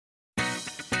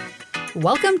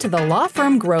Welcome to the Law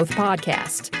Firm Growth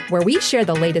Podcast, where we share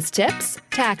the latest tips,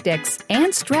 tactics,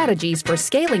 and strategies for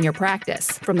scaling your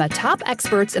practice from the top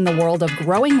experts in the world of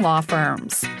growing law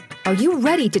firms. Are you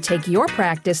ready to take your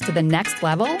practice to the next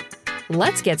level?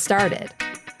 Let's get started.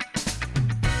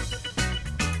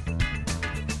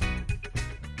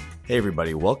 Hey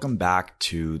everybody, welcome back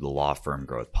to the Law Firm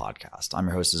Growth Podcast. I'm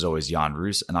your host as always, Jan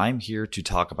Roos, and I'm here to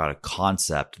talk about a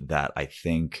concept that I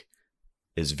think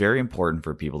is very important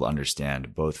for people to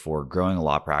understand, both for growing a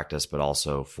law practice, but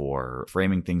also for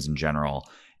framing things in general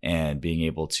and being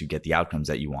able to get the outcomes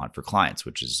that you want for clients,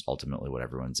 which is ultimately what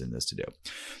everyone's in this to do.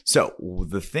 So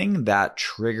the thing that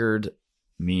triggered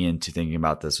me into thinking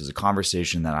about this was a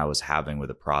conversation that I was having with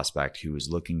a prospect who was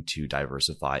looking to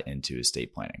diversify into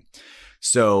estate planning.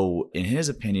 So in his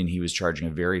opinion, he was charging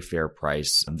a very fair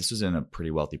price. And this was in a pretty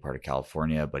wealthy part of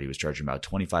California, but he was charging about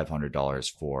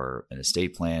 $2,500 for an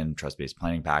estate plan, trust-based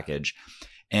planning package.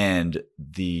 And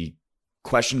the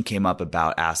question came up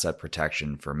about asset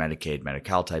protection for Medicaid,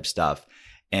 Medi-Cal type stuff.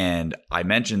 And I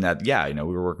mentioned that, we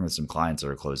were working with some clients that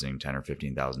are closing $10,000 or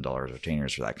 $15,000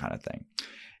 retainers for that kind of thing.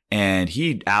 And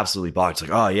he absolutely balked. It's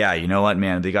like, oh yeah, you know what,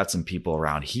 man? They got some people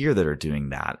around here that are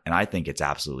doing that. And I think it's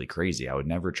absolutely crazy. I would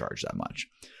never charge that much.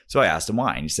 So I asked him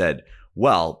why. And he said,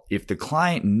 well, if the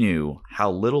client knew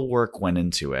how little work went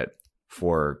into it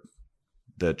for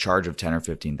the charge of $10,000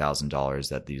 or $15,000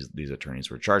 that these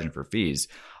attorneys were charging for fees,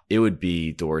 it would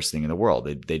be the worst thing in the world.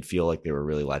 They'd feel like they were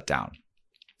really let down.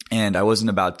 And I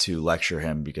wasn't about to lecture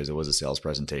him because it was a sales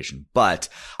presentation, but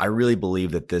I really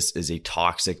believe that this is a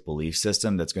toxic belief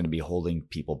system that's going to be holding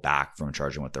people back from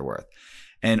charging what they're worth.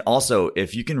 And also,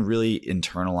 if you can really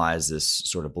internalize this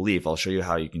sort of belief, I'll show you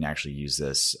how you can actually use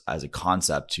this as a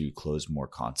concept to close more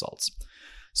consults.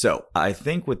 So I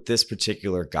think with this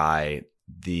particular guy,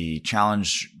 the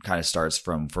challenge kind of starts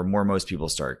from where most people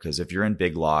start, because if you're in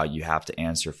big law, you have to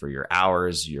answer for your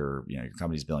hours, your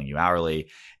company's billing you hourly,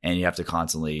 and you have to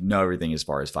constantly know everything as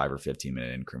far as 5 or 15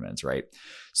 minute increments, right?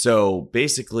 So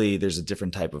basically there's a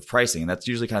different type of pricing, and that's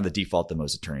usually kind of the default that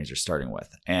most attorneys are starting with.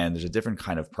 And there's a different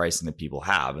kind of pricing that people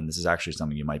have, and this is actually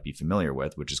something you might be familiar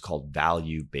with, which is called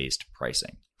value-based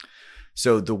pricing.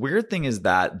 So the weird thing is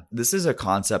that this is a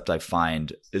concept I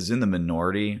find is in the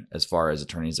minority as far as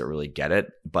attorneys that really get it,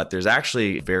 but there's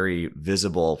actually a very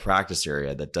visible practice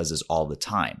area that does this all the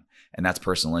time, and that's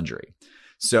personal injury.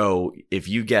 So if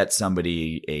you get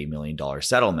somebody a $1 million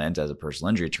settlement as a personal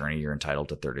injury attorney, you're entitled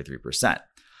to 33%.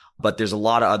 But there's a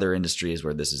lot of other industries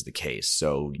where this is the case.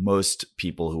 So most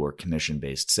people who are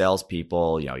commission-based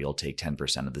salespeople, you'll take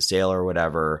 10% of the sale or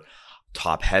whatever.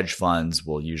 Top hedge funds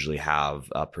will usually have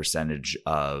a percentage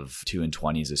of 2 and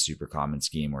 20 is a super common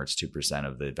scheme where it's 2%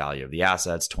 of the value of the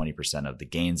assets, 20% of the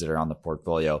gains that are on the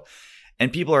portfolio.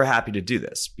 And people are happy to do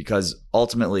this because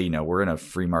ultimately, we're in a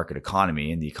free market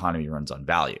economy and the economy runs on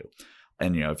value.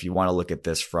 And, if you want to look at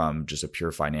this from just a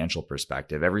pure financial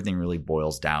perspective, everything really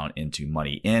boils down into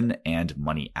money in and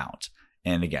money out.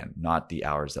 And again, not the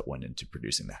hours that went into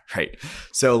producing that, right?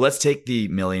 So let's take the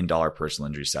 $1 million personal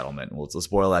injury settlement. Let's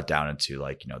boil that down into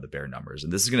the bare numbers.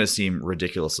 And this is going to seem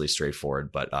ridiculously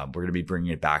straightforward, but we're going to be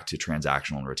bringing it back to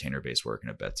transactional and retainer-based work in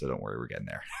a bit. So don't worry, we're getting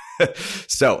there.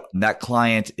 So that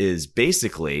client is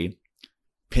basically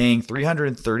paying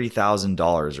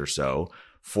 $330,000 or so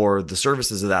for the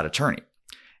services of that attorney.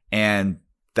 And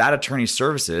that attorney's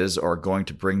services are going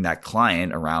to bring that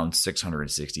client around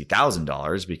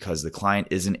 $660,000 because the client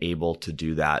isn't able to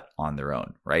do that on their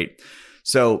own, right?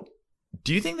 So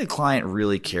do you think the client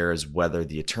really cares whether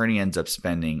the attorney ends up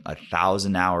spending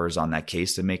 1,000 hours on that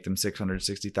case to make them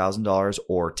 $660,000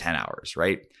 or 10 hours,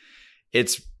 right?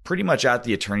 It's pretty much at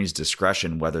the attorney's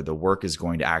discretion whether the work is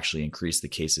going to actually increase the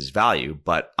case's value,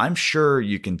 but I'm sure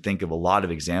you can think of a lot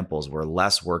of examples where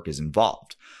less work is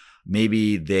involved.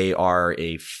 Maybe they are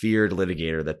a feared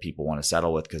litigator that people want to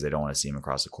settle with because they don't want to see him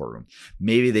across the courtroom.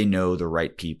 Maybe they know the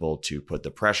right people to put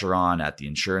the pressure on at the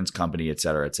insurance company, et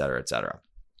cetera, et cetera, et cetera.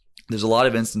 There's a lot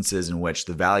of instances in which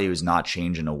the value is not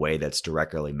changed in a way that's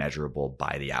directly measurable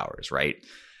by the hours, right?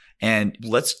 And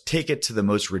let's take it to the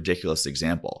most ridiculous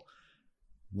example.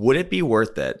 Would it be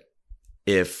worth it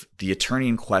if the attorney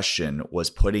in question was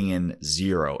putting in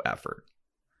zero effort?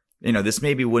 This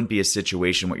maybe wouldn't be a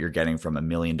situation what you're getting from $1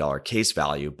 million case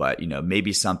value, but,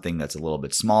 maybe something that's a little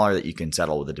bit smaller that you can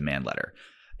settle with a demand letter.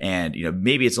 And,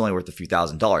 maybe it's only worth a few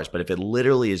 $1,000s, but if it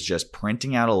literally is just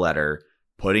printing out a letter,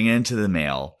 putting it into the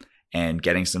mail and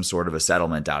getting some sort of a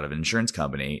settlement out of an insurance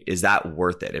company, is that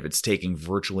worth it? If it's taking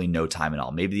virtually no time at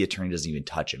all, maybe the attorney doesn't even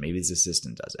touch it. Maybe his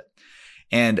assistant does it.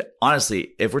 And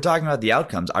honestly, if we're talking about the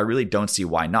outcomes, I really don't see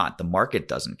why not. The market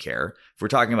doesn't care. If we're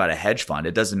talking about a hedge fund,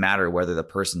 it doesn't matter whether the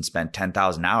person spent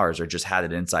 10,000 hours or just had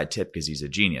an inside tip because he's a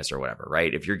genius or whatever,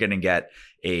 right? If you're going to get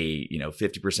a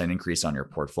 50% increase on your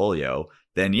portfolio,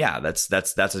 then yeah, that's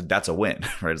a win,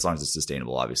 right? As long as it's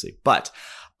sustainable, obviously. But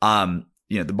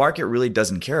the market really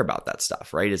doesn't care about that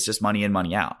stuff, right? It's just money in,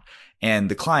 money out.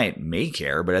 And the client may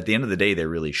care, but at the end of the day, they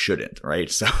really shouldn't, right?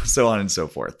 So on and so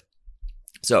forth.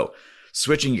 So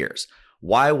switching gears,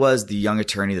 why was the young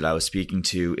attorney that I was speaking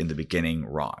to in the beginning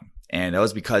wrong? And that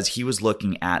was because he was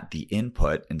looking at the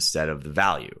input instead of the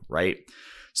value, right?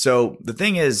 So the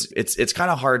thing is, it's kind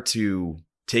of hard to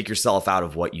take yourself out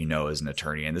of what you know as an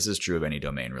attorney. And this is true of any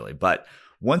domain, really. But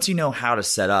once you know how to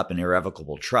set up an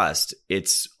irrevocable trust,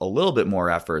 it's a little bit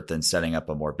more effort than setting up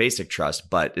a more basic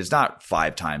trust, but it's not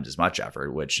 5 times as much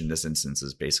effort, which in this instance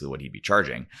is basically what he'd be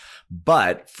charging.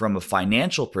 But from a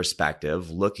financial perspective,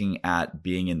 looking at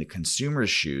being in the consumer's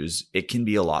shoes, it can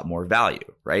be a lot more value,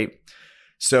 right?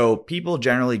 So people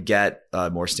generally get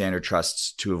more standard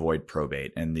trusts to avoid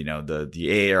probate. And, the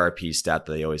AARP stat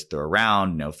that they always throw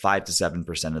around, 5 to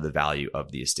 7% of the value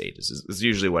of the estate is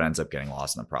usually what ends up getting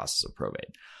lost in the process of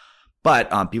probate.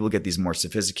 But people get these more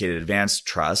sophisticated advanced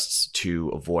trusts to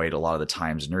avoid a lot of the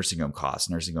times nursing home costs,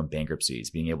 nursing home bankruptcies,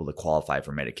 being able to qualify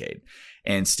for Medicaid.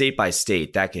 And state by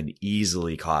state, that can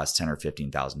easily cost $10,000 or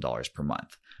 $15,000 per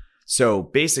month. So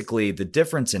basically, the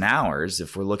difference in hours,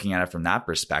 if we're looking at it from that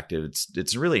perspective,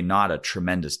 it's really not a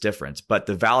tremendous difference. But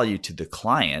the value to the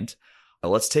client,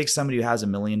 let's take somebody who has $1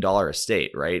 million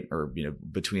estate, right? Or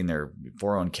between their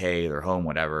 401k, their home,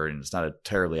 whatever, and it's not a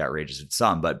terribly outrageous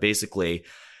sum, but basically,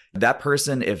 that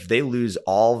person, if they lose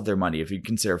all of their money, if you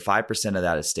consider 5% of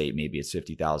that estate, maybe it's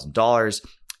 $50,000.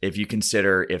 If you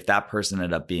consider if that person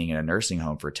ended up being in a nursing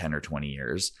home for 10 or 20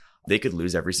 years, they could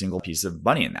lose every single piece of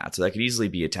money in that. So that could easily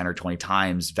be a 10 or 20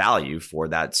 times value for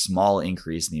that small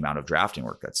increase in the amount of drafting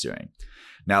work that's doing.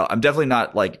 Now, I'm definitely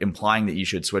not implying that you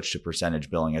should switch to percentage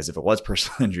billing as if it was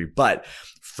personal injury, but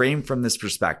frame from this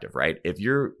perspective, right? If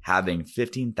you're having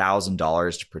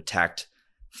 $15,000 to protect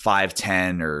 5,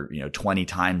 10, or 20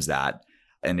 times that,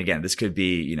 and again, this could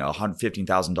be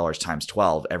 $115,000 times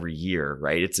 12 every year,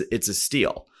 right? It's a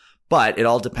steal. But it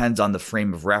all depends on the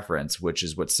frame of reference, which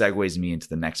is what segues me into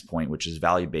the next point, which is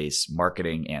value-based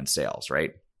marketing and sales,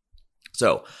 right?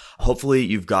 So hopefully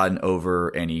you've gotten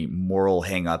over any moral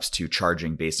hangups to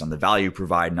charging based on the value you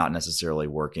provide, not necessarily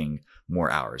working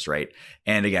more hours, right?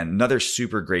 And again, another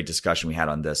super great discussion we had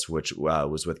on this, which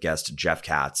was with guest Jeff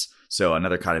Katz. So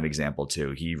another kind of example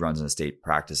too. He runs an estate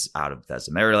practice out of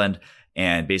Bethesda, Maryland.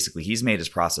 And basically, he's made his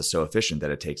process so efficient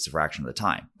that it takes a fraction of the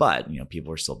time. But,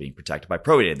 people are still being protected by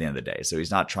probate at the end of the day. So he's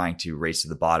not trying to race to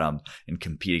the bottom and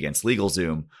compete against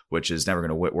LegalZoom, which is never going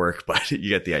to work, but you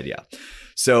get the idea.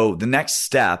 So the next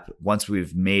step, once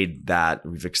we've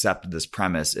accepted this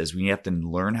premise, is we have to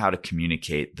learn how to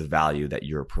communicate the value that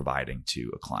you're providing to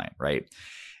a client, right?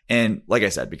 And like I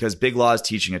said, because Big Law is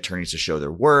teaching attorneys to show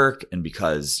their work, and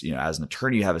because, as an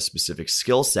attorney, you have a specific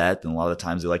skill set, and a lot of the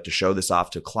times they like to show this off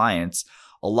to clients,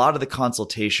 a lot of the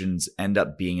consultations end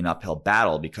up being an uphill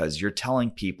battle because you're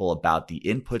telling people about the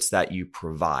inputs that you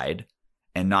provide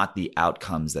and not the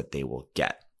outcomes that they will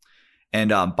get.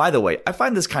 And by the way, I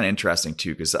find this kind of interesting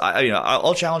too, because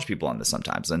I'll challenge people on this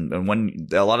sometimes. And when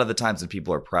a lot of the times when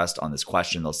people are pressed on this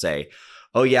question, they'll say,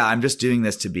 oh yeah, I'm just doing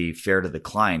this to be fair to the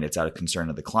client. It's out of concern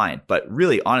of the client. But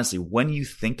really, honestly, when you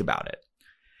think about it,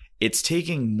 it's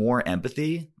taking more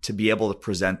empathy to be able to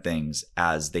present things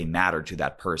as they matter to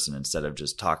that person instead of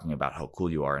just talking about how cool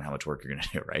you are and how much work you're going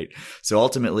to do, right? So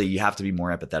ultimately, you have to be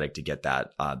more empathetic to get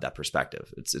that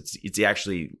perspective. It's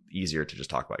actually easier to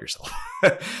just talk about yourself.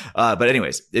 But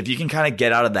anyways, if you can kind of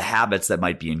get out of the habits that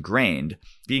might be ingrained,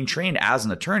 being trained as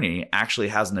an attorney actually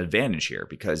has an advantage here,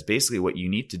 because basically what you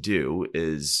need to do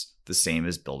is the same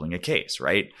as building a case,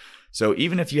 right? So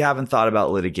even if you haven't thought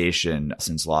about litigation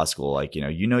since law school,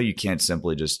 you can't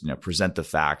simply just present the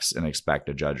facts and expect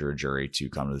a judge or a jury to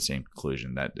come to the same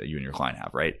conclusion that you and your client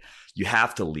have, right? You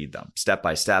have to lead them step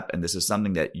by step. And this is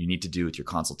something that you need to do with your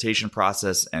consultation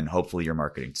process and hopefully your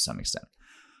marketing to some extent.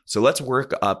 So let's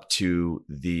work up to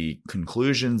the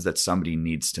conclusions that somebody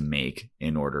needs to make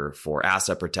in order for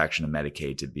asset protection and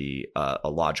Medicaid to be a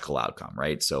logical outcome,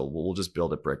 right? So we'll just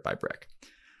build it brick by brick.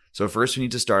 So first, we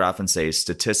need to start off and say,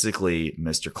 statistically,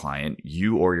 Mr. Client,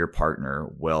 you or your partner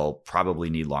will probably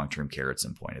need long-term care at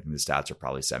some point. I think the stats are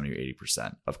probably 70 or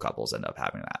 80% of couples end up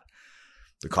having that.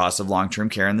 The cost of long-term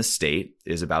care in the state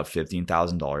is about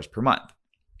 $15,000 per month.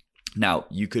 Now,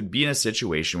 you could be in a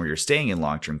situation where you're staying in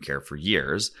long-term care for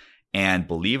years And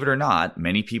believe it or not,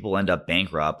 many people end up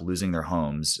bankrupt, losing their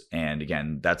homes. And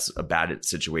again, that's a bad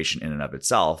situation in and of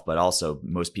itself. But also,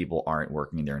 most people aren't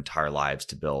working their entire lives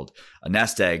to build a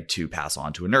nest egg to pass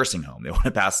on to a nursing home. They want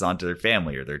to pass it on to their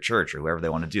family or their church or whoever they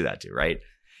want to do that to, right?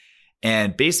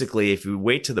 And basically, if you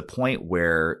wait to the point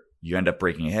where you end up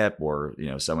breaking a hip, or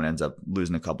someone ends up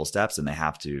losing a couple steps and they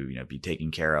have to be taken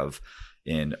care of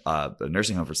in a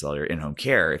nursing home facility or in-home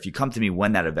care, if you come to me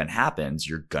when that event happens,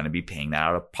 you're going to be paying that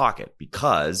out of pocket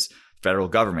because the federal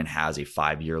government has a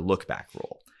 5-year look-back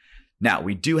rule. Now,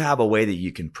 we do have a way that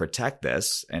you can protect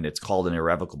this, and it's called an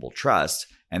irrevocable trust.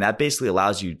 And that basically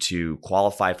allows you to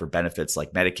qualify for benefits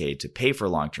like Medicaid to pay for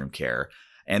long-term care.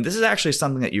 And this is actually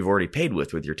something that you've already paid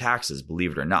with your taxes,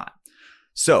 believe it or not.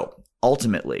 So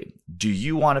ultimately, do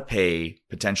you want to pay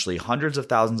potentially hundreds of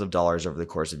thousands of dollars over the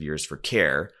course of years for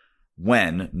care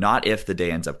when, not if, the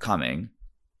day ends up coming?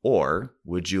 Or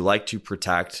would you like to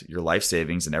protect your life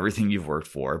savings and everything you've worked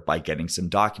for by getting some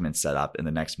documents set up in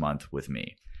the next month with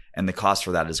me? And the cost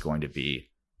for that is going to be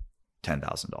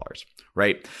 $10,000,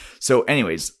 right? So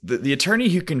anyways, the attorney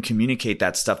who can communicate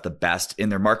that stuff the best in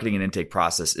their marketing and intake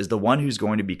process is the one who's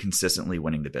going to be consistently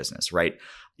winning the business, right?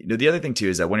 The other thing too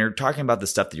is that when you're talking about the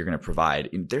stuff that you're going to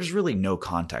provide, there's really no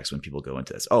context when people go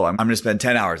into this. Oh, I'm going to spend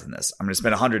 10 hours in this. I'm going to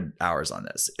spend 100 hours on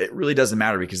this. It really doesn't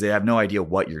matter because they have no idea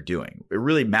what you're doing. It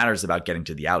really matters about getting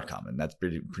to the outcome, and that's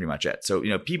pretty much it. So,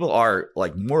 people are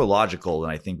like more logical than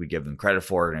I think we give them credit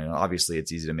for. And obviously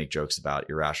it's easy to make jokes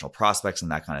about irrational prospects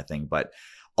and that kind of thing, but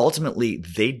ultimately,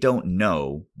 they don't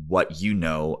know what you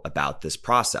know about this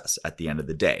process at the end of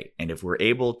the day. And if we're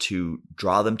able to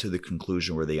draw them to the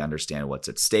conclusion where they understand what's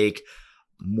at stake,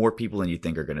 more people than you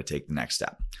think are going to take the next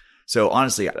step. So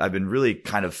honestly, I've been really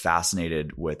kind of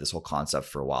fascinated with this whole concept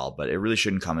for a while, but it really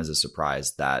shouldn't come as a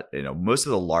surprise that, most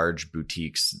of the large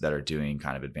boutiques that are doing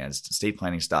kind of advanced estate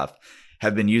planning stuff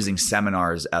have been using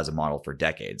seminars as a model for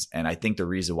decades. And I think the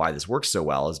reason why this works so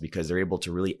well is because they're able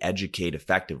to really educate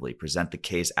effectively, present the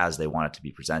case as they want it to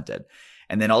be presented.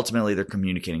 And then ultimately they're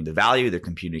communicating the value, they're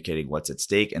communicating what's at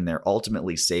stake, and they're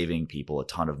ultimately saving people a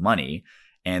ton of money.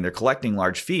 And they're collecting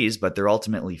large fees, but they're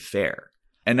ultimately fair.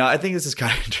 And I think this is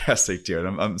kind of interesting too.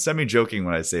 And I'm semi-joking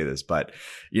when I say this, but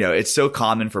it's so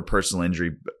common for personal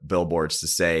injury billboards to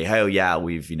say, "Hey, oh yeah,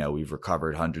 we've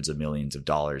recovered hundreds of millions of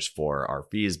dollars for our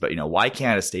fees." But why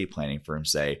can't estate planning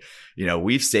firms say,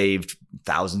 we've saved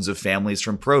thousands of families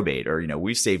from probate, or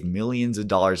we've saved millions of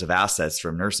dollars of assets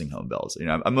from nursing home bills?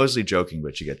 I'm mostly joking,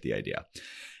 but you get the idea.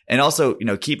 And also,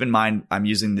 keep in mind, I'm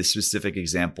using this specific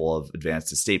example of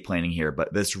advanced estate planning here,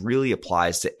 but this really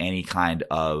applies to any kind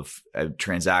of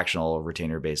transactional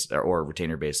retainer-based or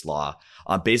retainer-based law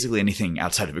on basically anything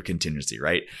outside of a contingency,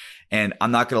 right? And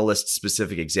I'm not going to list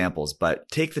specific examples, but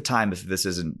take the time, if this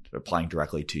isn't applying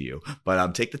directly to you,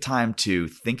 but take the time to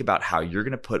think about how you're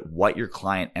going to put what your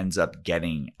client ends up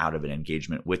getting out of an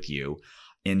engagement with you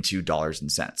into dollars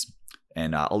and cents.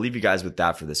 And I'll leave you guys with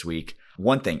that for this week.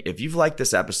 One thing, if you've liked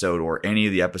this episode or any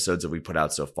of the episodes that we put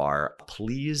out so far,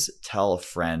 please tell a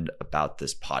friend about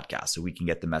this podcast so we can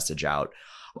get the message out.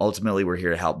 Ultimately, we're here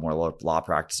to help more law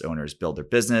practice owners build their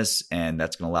business, and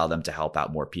that's going to allow them to help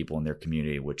out more people in their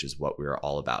community, which is what we're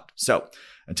all about. So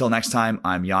until next time,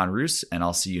 I'm Jan Roos, and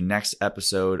I'll see you next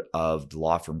episode of the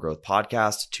Law Firm Growth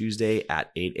Podcast, Tuesday at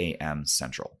 8 a.m.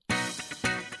 Central.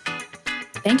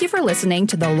 Thank you for listening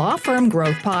to the Law Firm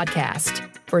Growth Podcast.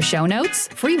 For show notes,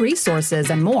 free resources,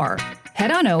 and more,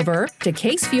 head on over to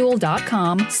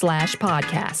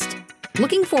casefuel.com/podcast.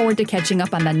 Looking forward to catching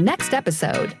up on the next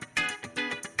episode.